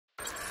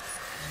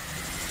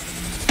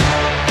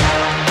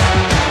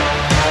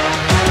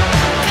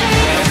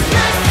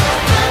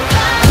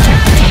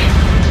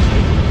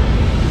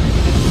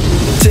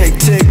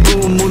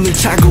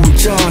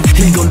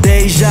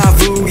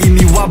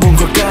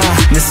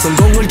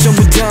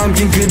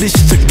남긴 그릇이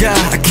작아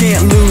I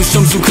can't lose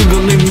점수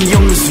그건 의미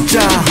없는 숫자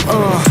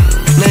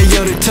내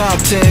열을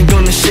top 10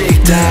 gonna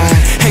shake that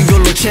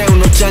해골로 채운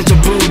옷장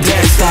전부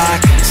dead stock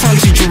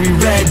상시줄이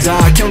red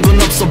dot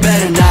경고는 없어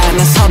better not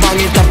난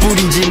사방에다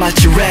뿌린지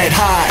마치 red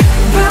hot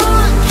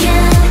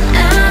Broken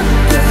and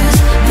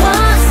bruised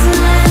what's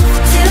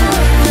left to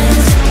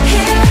lose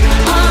here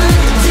on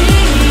the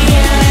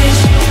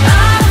edge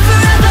of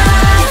forever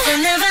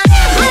I'll never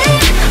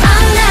leave,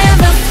 I'll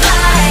never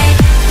fight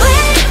we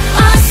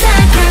all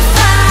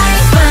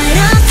sacrifice fight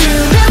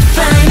until the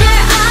final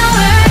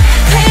hour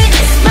pain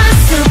is my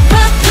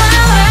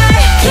superpower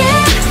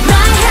keep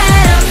my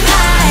head up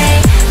high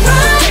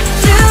run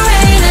through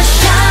rain or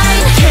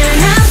shine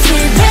cannot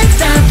sleep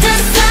without the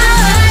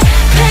sun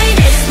pain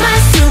is my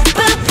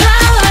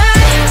superpower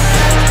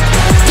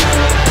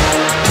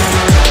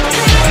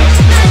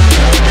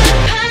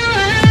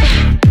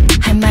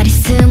할 말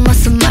있음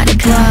어서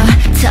말해봐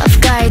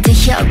Tough guy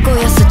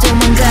되었고여서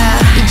도망가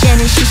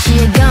이제는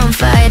시시해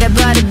gunfight I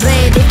brought a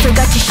blade If you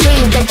got your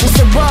shade 날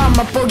주워와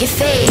맛보게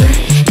fade